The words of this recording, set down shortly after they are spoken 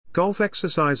Golf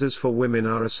exercises for women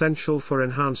are essential for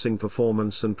enhancing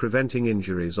performance and preventing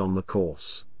injuries on the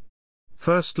course.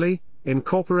 Firstly,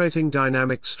 incorporating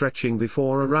dynamic stretching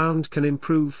before a round can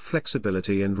improve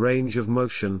flexibility and range of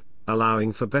motion,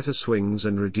 allowing for better swings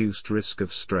and reduced risk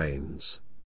of strains.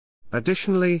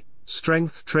 Additionally,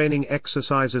 strength training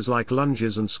exercises like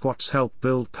lunges and squats help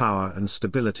build power and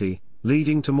stability,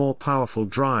 leading to more powerful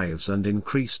drives and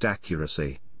increased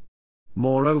accuracy.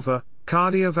 Moreover,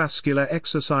 cardiovascular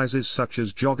exercises such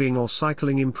as jogging or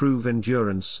cycling improve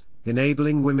endurance,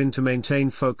 enabling women to maintain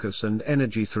focus and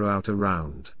energy throughout a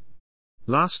round.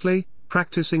 Lastly,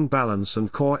 practicing balance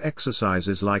and core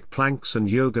exercises like planks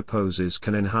and yoga poses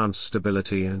can enhance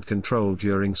stability and control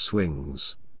during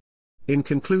swings. In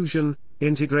conclusion,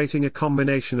 integrating a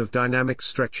combination of dynamic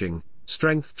stretching,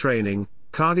 strength training,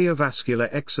 cardiovascular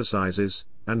exercises,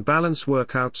 and balance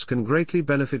workouts can greatly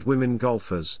benefit women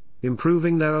golfers,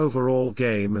 improving their overall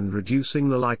game and reducing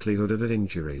the likelihood of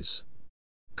injuries.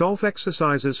 Golf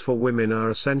exercises for women are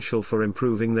essential for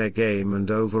improving their game and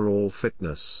overall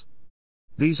fitness.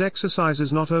 These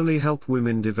exercises not only help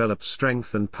women develop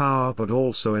strength and power but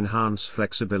also enhance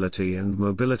flexibility and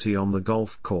mobility on the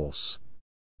golf course.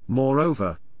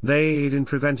 Moreover, they aid in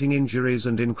preventing injuries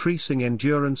and increasing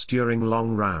endurance during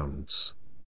long rounds.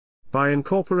 By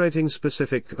incorporating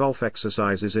specific golf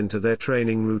exercises into their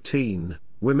training routine,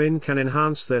 women can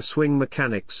enhance their swing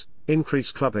mechanics,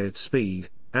 increase clubhead speed,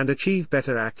 and achieve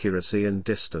better accuracy and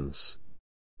distance.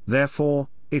 Therefore,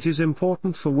 it is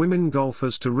important for women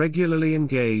golfers to regularly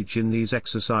engage in these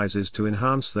exercises to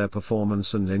enhance their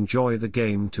performance and enjoy the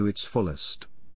game to its fullest.